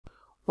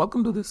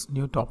Welcome to this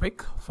new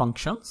topic,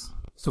 functions.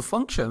 So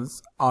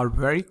functions are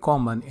very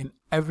common in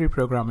every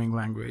programming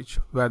language,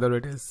 whether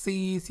it is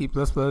C, C++,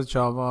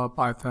 Java,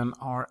 Python,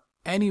 or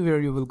anywhere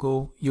you will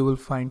go, you will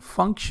find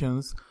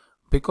functions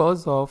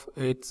because of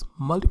its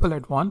multiple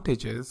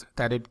advantages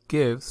that it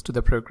gives to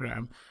the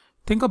program.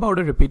 Think about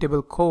a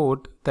repeatable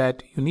code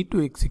that you need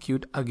to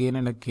execute again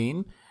and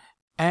again,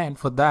 and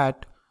for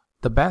that,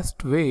 the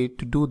best way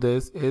to do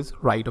this is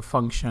write a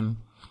function.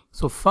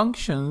 So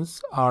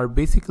functions are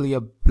basically a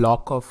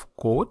block of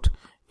code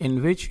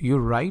in which you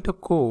write a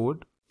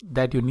code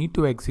that you need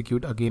to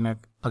execute again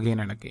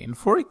and again.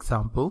 For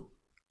example,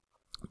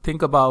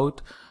 think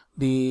about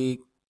the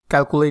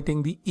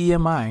calculating the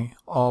EMI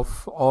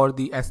of or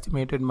the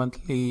estimated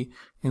monthly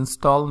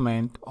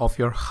installment of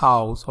your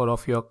house or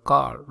of your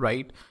car,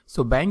 right?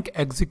 So bank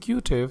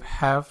executive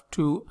have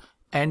to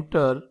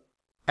enter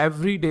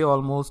every day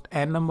almost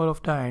n number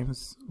of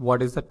times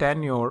what is the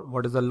tenure,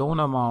 what is the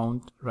loan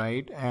amount,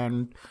 right,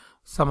 and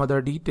some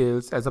other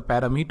details as a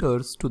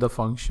parameters to the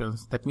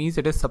functions. That means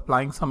it is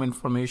supplying some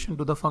information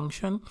to the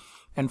function,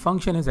 and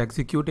function is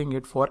executing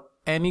it for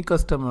any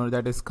customer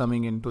that is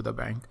coming into the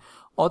bank.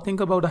 Or think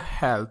about a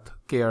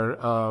healthcare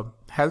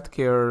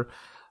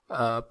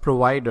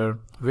provider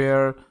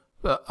where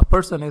a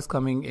person is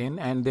coming in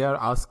and they are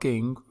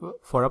asking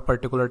for a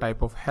particular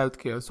type of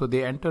healthcare. So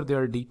they enter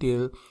their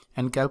detail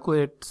and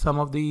calculate some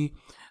of the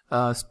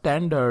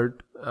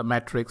standard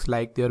metrics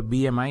like their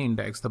BMI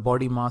index, the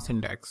body mass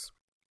index.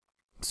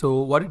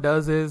 So what it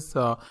does is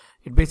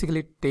it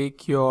basically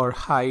takes your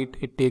height,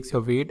 it takes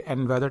your weight,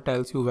 and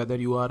tells you whether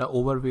you are a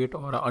overweight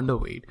or a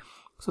underweight.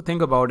 So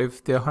think about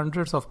if there are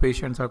hundreds of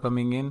patients are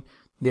coming in,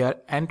 they are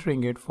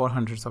entering it for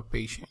hundreds of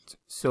patients.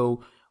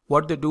 So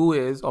what they do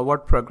is, or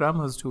what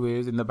programmers do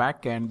is, in the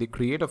back end, they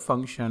create a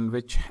function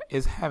which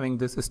is having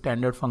this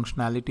standard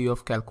functionality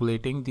of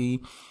calculating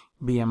the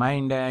BMI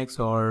index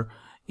or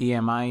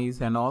EMIs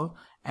and all,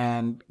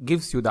 and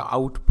gives you the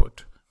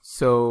output.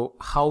 So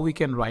how we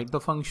can write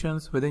the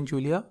functions within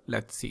Julia?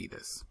 Let's see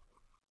this.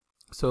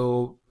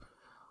 So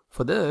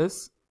for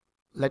this,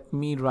 let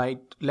me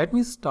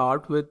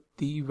start with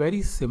the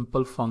very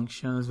simple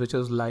functions, which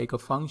is like a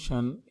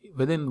function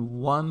within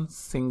one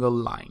single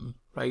line,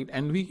 right?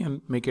 And we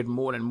can make it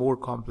more and more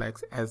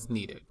complex as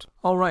needed.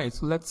 All right,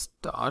 so let's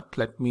start.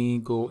 Let me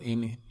go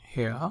in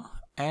here,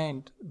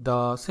 and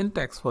the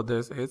syntax for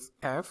this is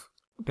f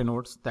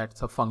denotes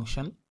that's a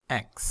function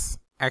x.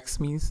 X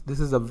means this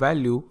is a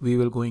value we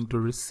will going to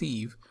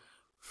receive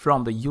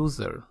from the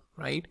user,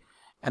 right?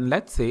 And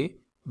let's say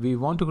we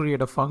want to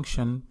create a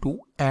function to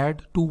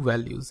add two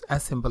values,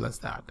 as simple as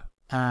that.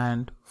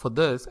 And for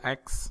this,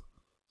 x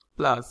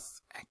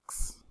plus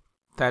x,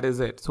 that is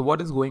it. So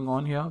what is going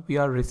on here? We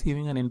are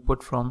receiving an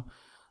input from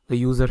the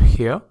user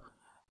here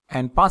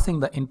and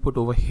passing the input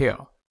over here.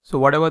 So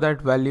whatever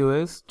that value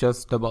is,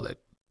 just double it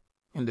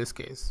in this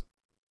case.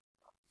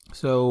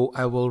 So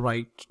I will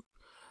write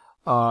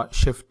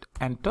shift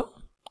enter,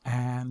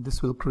 and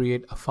this will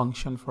create a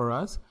function for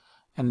us,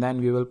 and then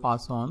we will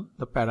pass on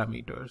the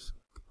parameters,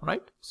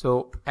 right?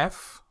 So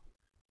f2.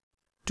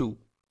 So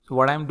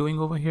what I'm doing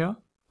over here,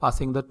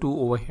 passing the 2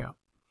 over here.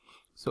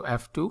 So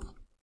f2,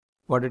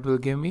 what it will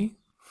give me?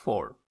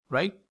 4,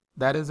 right?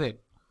 That is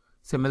it.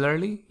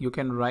 Similarly, you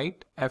can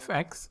write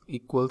fx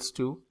equals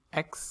to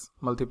x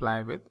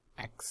multiplied with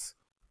x,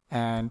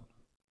 and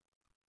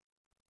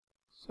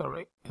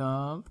sorry,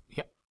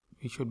 yeah,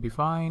 we should be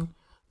fine.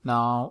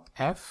 Now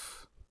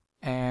f,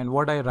 and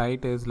what I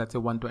write is, let's say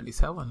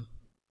 127.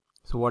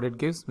 So what it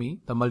gives me,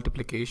 the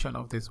multiplication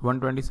of this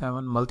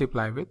 127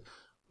 multiplied with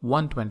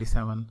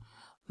 127.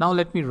 Now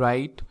let me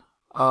write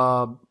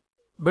a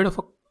bit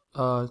of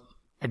a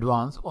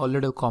advanced or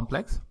little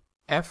complex,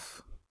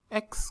 f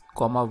x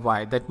comma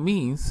y. That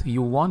means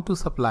you want to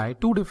supply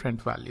two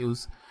different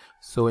values.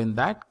 So in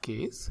that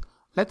case,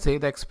 let's say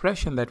the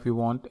expression that we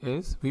want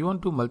is, we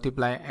want to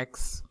multiply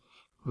x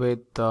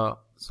with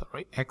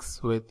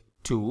x with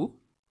 2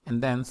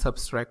 and then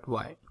subtract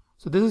y.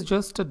 So this is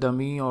just a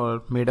dummy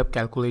or made up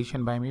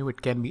calculation by me.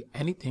 It can be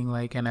anything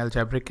like an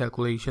algebraic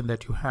calculation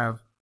that you have.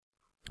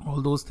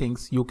 All those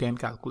things you can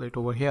calculate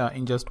over here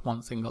in just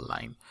one single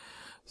line.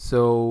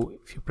 So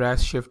if you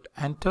press shift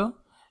enter,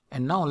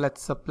 and now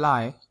let's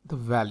apply the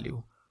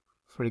value.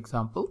 For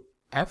example,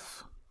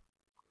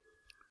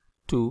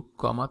 f2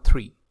 comma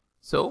 3.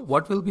 So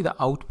what will be the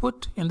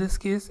output in this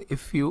case?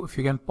 If you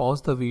can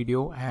pause the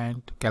video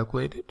and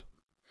calculate it.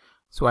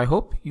 So I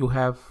hope you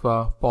have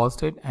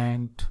paused it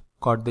and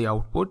got the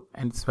output,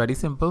 and it's very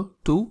simple.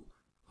 2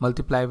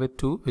 multiplied with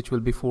 2, which will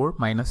be 4,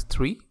 minus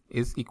 3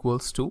 is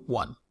equals to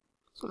 1.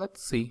 So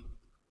let's see,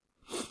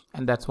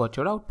 and that's what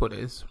your output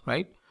is,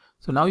 right?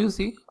 So now you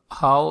see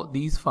how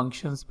these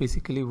functions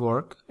basically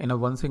work in a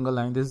one single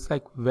line. This is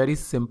like very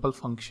simple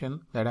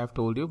function that I've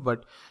told you,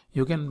 but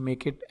you can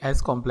make it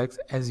as complex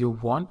as you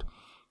want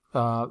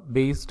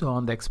based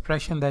on the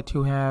expression that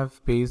you have,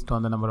 based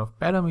on the number of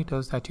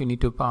parameters that you need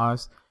to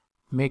pass.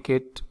 Make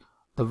it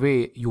the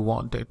way you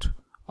want it.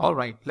 All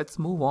right, let's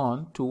move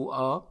on to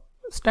a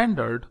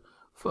standard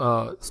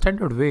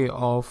way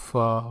of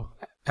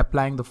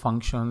applying the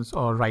functions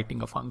or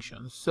writing a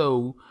function.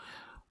 So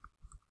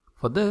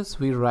for this,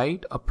 we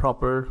write a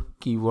proper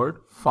keyword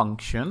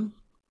function,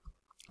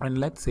 and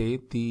let's say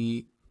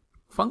the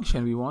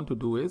function we want to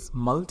do is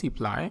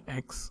multiply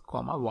x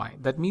comma y.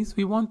 That means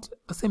we want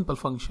a simple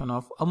function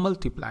of a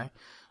multiply,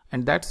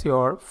 and that's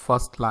your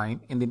first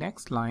line. In the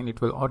next line,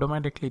 it will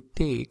automatically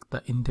take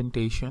the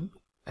indentation.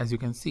 As you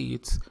can see,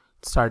 it's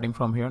starting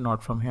from here,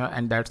 not from here,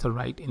 and that's the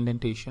right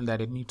indentation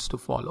that it needs to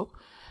follow.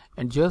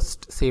 And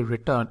just say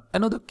return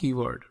another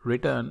keyword,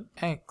 return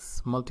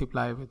x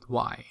multiply with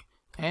y,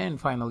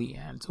 and finally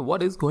and. So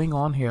what is going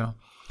on here?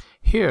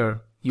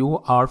 Here you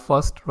are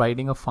first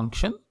writing a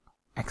function,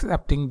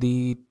 accepting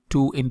the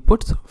two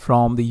inputs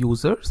from the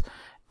users,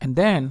 and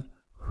then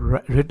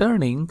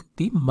returning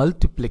the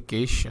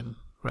multiplication,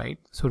 right?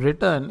 So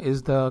return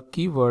is the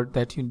keyword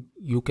that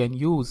you can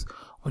use,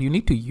 or you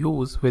need to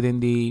use within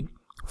the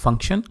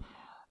function,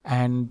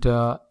 and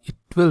it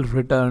will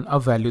return a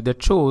value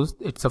that shows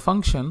it's a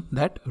function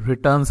that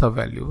returns a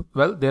value.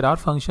 Well, there are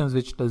functions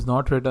which does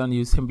not return.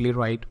 You simply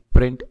write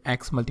print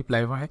x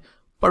multiply y,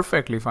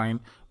 perfectly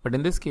fine. But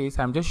in this case,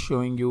 I'm just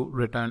showing you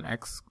return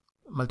x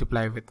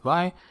multiply with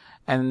y,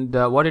 and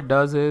what it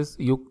does is,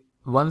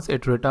 once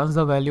it returns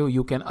the value,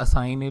 you can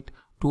assign it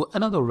to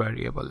another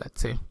variable, let's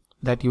say,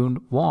 that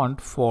you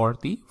want for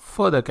the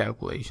further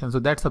calculation. So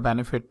that's the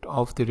benefit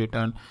of the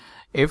return.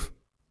 If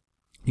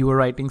you are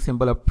writing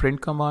simple a print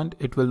command,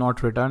 it will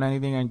not return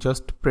anything and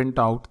just print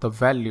out the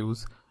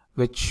values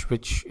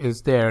which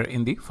is there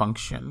in the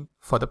function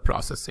for the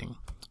processing.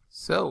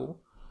 So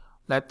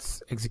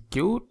let's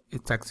execute.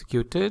 It's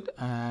executed,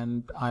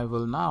 and I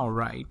will now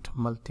write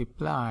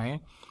multiply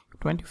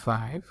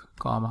 25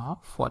 comma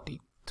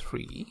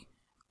 43,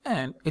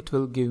 and it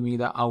will give me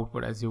the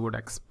output as you would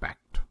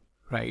expect,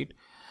 right?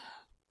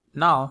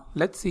 Now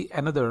let's see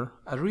a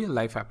real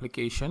life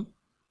application.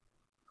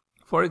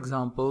 For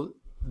example,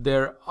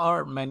 there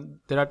are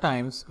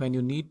times when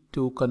you need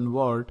to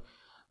convert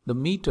the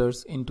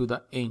meters into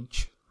the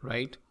inch,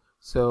 right?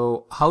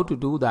 So how to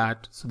do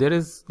that? So there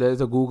is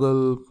a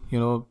Google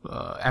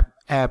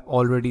app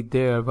already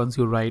there. Once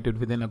you write it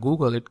within a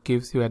Google, it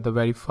gives you at the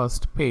very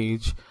first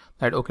page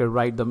that, okay,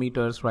 write the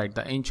meters, write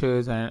the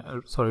inches, and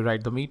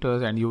write the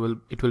meters, and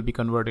it will be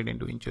converted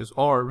into inches,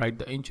 or write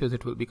the inches,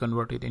 it will be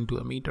converted into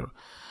a meter.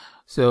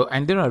 So,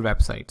 and there are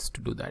websites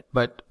to do that,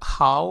 but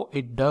how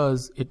it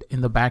does it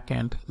in the back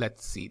end,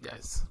 let's see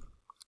this.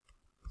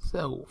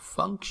 So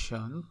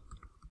function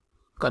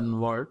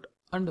convert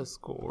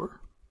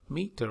underscore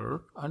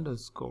meter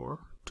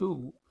underscore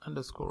to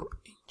underscore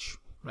inch,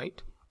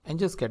 right? And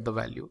just get the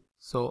value.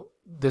 So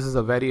this is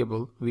a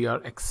variable we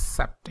are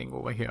accepting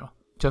over here,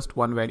 just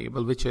one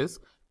variable, which is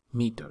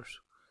meters,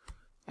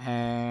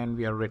 and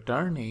we are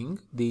returning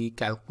the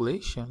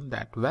calculation,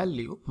 that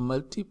value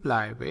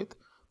multiply with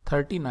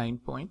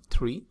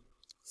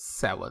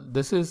 39.37.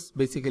 This is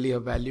basically a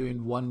value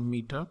in 1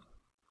 meter.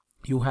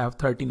 You have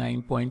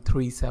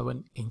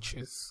 39.37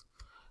 inches,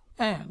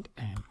 and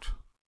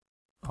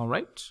all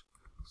right.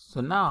 So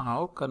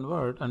now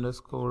convert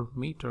underscore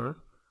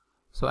meter.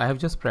 So I have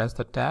just pressed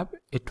the tab.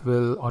 It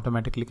will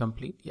automatically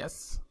complete.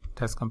 Yes, it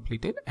has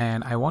completed,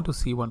 and I want to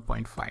see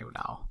 1.5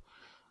 now.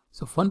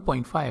 So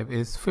 1.5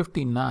 is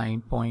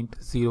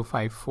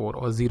 59.054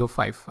 or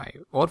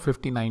 055 or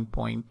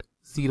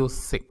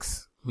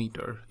 59.06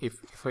 meter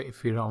if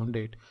we round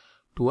it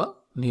to a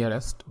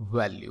nearest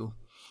value.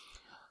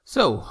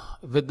 So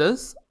with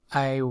this,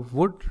 I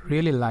would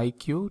really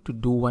like you to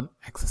do one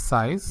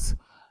exercise.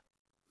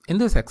 In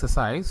this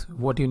exercise,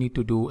 what you need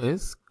to do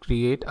is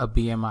create a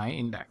BMI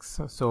index.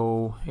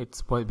 So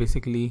it's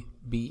basically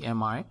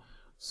BMI.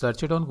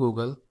 Search it on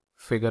Google,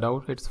 figure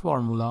out its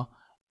formula,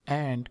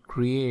 and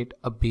create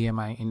a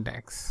BMI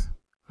index,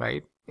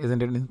 right?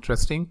 Isn't it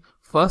interesting?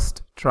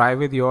 First, try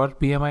with your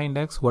BMI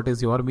index. What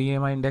is your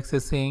BMI index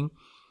is saying?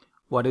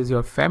 What is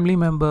your family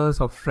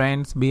members or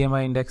friends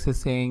BMI index is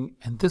saying?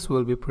 And this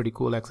will be a pretty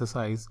cool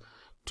exercise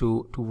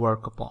to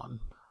work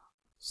upon.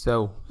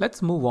 So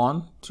let's move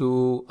on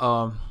to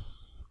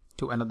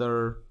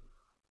another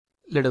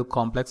little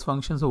complex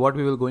function. So what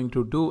we will going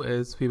to do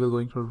is we will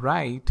going to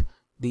write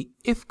the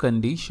if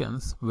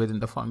conditions within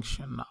the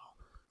function now.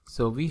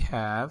 So we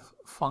have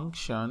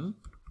function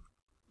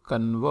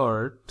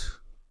convert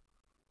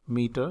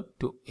meter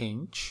to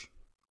inch,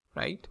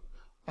 right?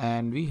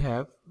 And we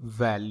have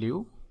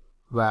value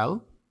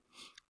val,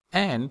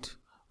 and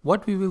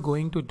what we will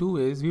going to do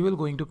is we will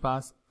going to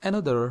pass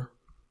another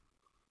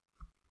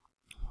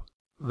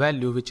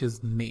value, which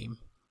is name.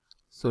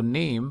 So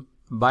name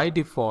by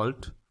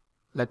default,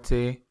 let's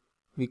say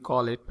we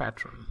call it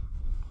patron,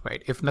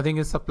 right? If nothing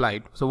is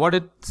supplied. So what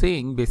it's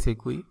saying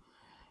basically,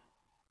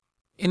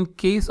 in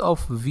case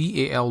of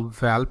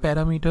val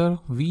parameter,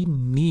 we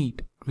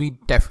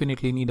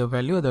definitely need a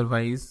value,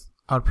 otherwise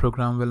our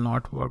program will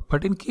not work.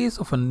 But in case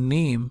of a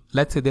name,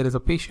 let's say there is a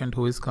patient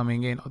who is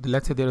coming in, or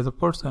let's say there is a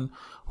person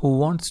who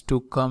wants to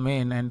come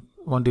in and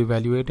want to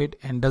evaluate it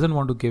and doesn't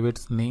want to give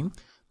its name,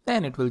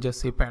 then it will just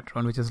say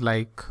patron, which is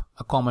like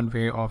a common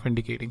way of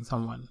indicating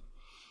someone.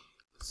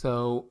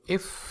 So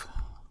if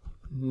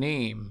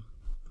name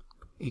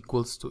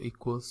equals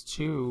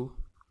to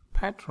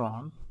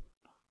patron,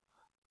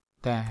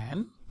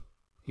 then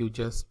you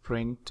just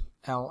print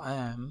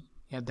ln.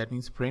 Yeah, that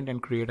means print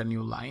and create a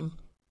new line.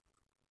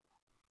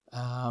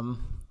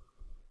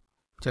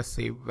 Just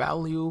say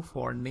value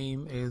for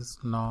name is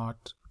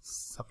not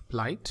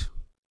supplied,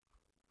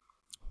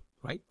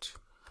 right?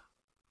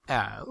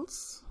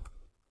 Else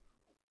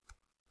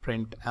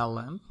print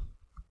ln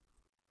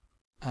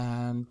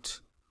and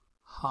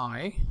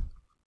hi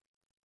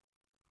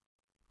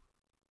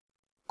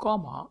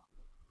comma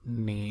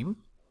name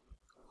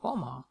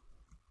comma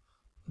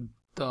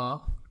the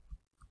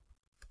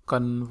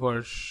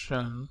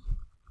conversion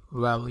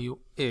value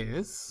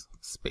is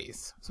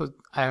space. So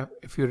I have,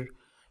 if you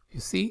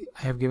see,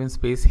 I have given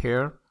space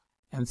here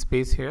and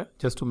space here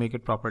just to make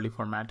it properly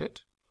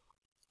formatted.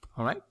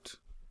 All right,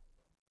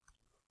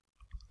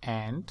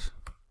 and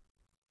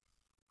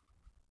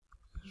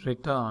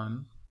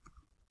return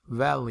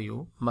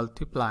value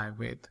multiply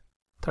with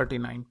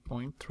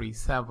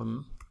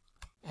 39.37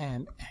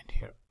 and end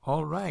here.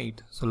 All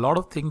right, so a lot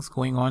of things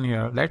going on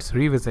here. Let's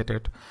revisit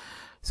it.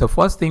 So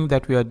first thing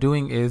that we are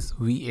doing is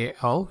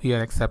VAL. We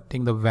are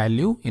accepting the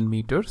value in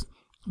meters,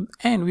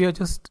 and we are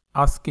just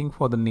asking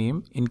for the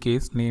name in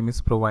case name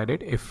is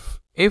provided.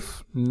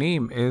 If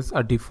name is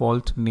a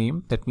default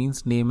name, that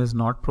means name is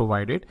not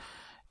provided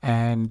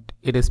and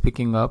it is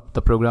picking up,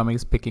 the program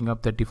is picking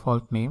up the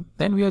default name,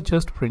 then we are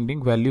just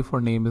printing value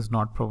for name is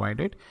not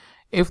provided.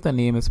 If the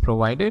name is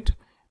provided,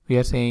 we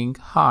are saying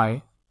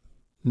hi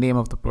name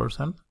of the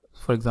person.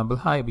 For example,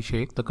 hi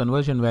Abhishek, the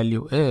conversion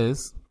value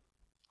is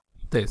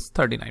this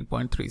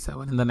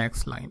 39.37 in the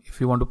next line. If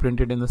you want to print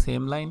it in the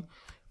same line,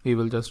 we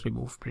will just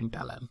remove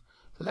println.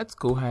 So let's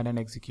go ahead and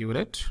execute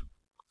it,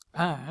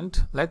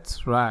 and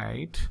let's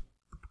write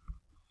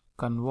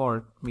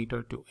convert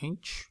meter to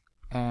inch,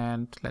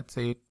 and let's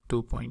say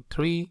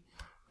 2.3,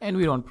 and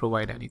we don't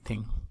provide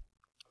anything.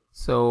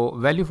 So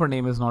value for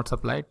name is not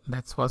supplied.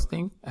 That's first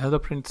thing. Another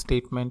print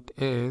statement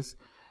is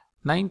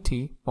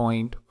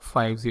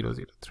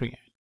 90.5003.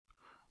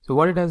 So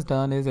what it has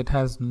done is it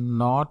has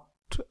not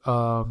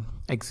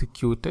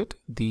executed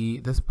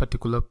this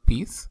particular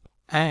piece,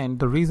 and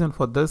the reason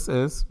for this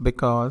is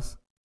because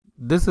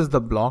this is the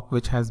block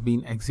which has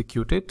been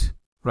executed,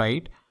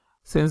 right?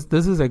 Since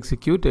this is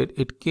executed,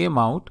 it came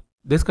out,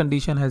 this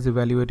condition has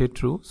evaluated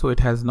true, so it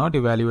has not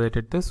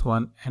evaluated this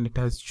one, and it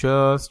has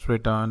just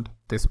returned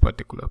this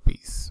particular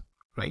piece,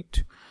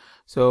 right?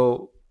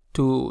 So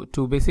to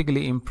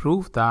basically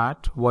improve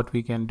that, what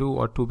we can do,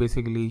 or to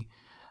basically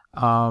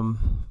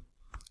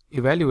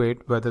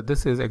evaluate whether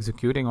this is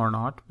executing or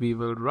not, we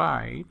will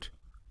write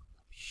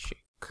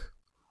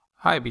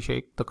hi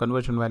Abhishek, the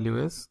conversion value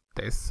is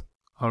this.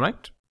 All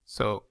right,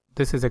 so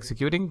this is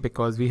executing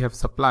because we have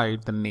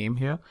supplied the name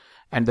here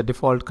and the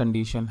default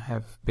condition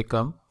have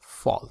become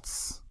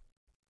false.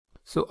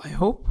 So I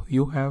hope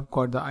you have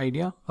got the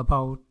idea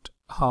about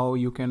how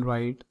you can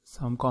write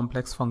some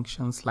complex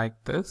functions like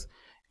this.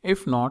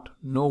 If not,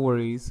 no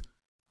worries.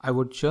 I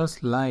would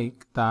just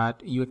like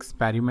that you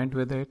experiment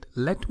with it.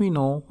 Let me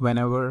know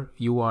whenever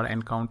you are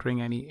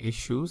encountering any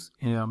issues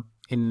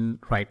in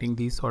writing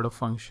these sort of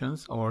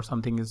functions, or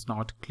something is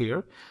not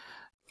clear.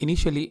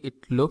 Initially,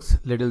 it looks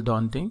little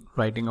daunting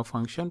writing a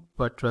function,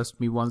 but trust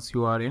me, once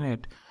you are in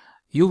it,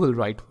 you will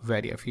write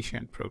very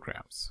efficient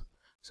programs.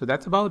 So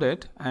that's about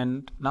it,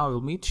 and now I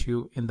will meet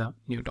you in the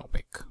new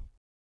topic.